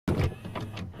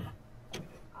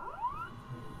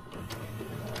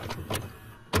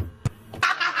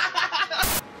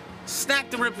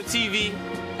the Ripper TV,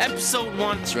 episode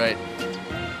 1. That's right.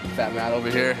 Fatt Matt over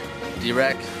here.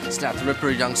 D-Rec, Snak the Ripper,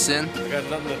 Young Sin. I got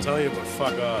nothing to tell you but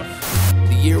fuck off.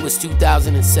 The year was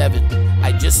 2007.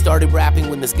 I just started rapping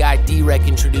when this guy D-Rec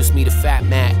introduced me to Fatt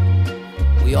Matt.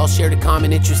 We all shared a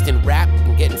common interest in rap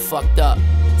and getting fucked up,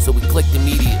 so we clicked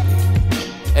immediately.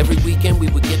 Every weekend we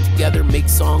would get together, make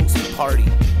songs, and party.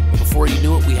 And before you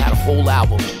knew it, we had a whole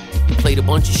album. We played a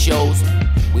bunch of shows,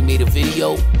 we made a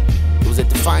video. It was a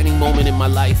defining moment in my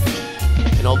life.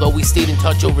 And although we stayed in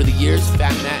touch over the years,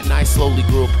 Fatt Matt and I slowly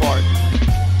grew apart.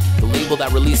 The label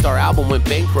that released our album went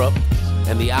bankrupt,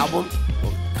 and the album,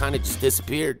 well, kind of just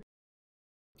disappeared.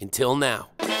 Until now.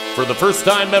 For the first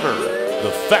time ever,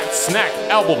 the Fatt Snak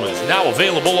album is now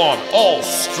available on all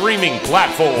streaming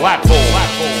platforms.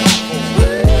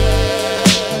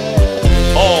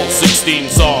 All 16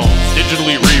 songs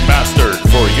digitally remastered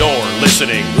for your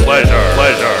listening pleasure.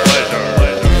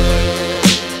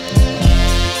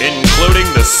 Including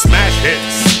the smash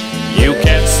hits, You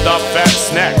Can't Stop Fatt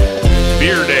Snak,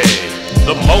 Beer Day,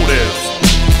 The Motive,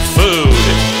 Food,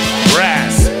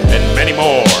 Grass, and many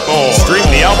more. Stream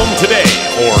the album today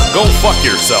or go fuck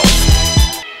yourself.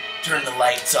 Turn the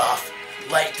lights off,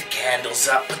 light the candles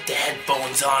up, put the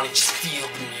headphones on, and just feel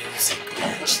the music,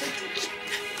 man.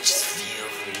 Just feel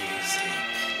the music.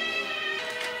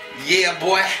 Yeah,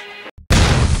 boy.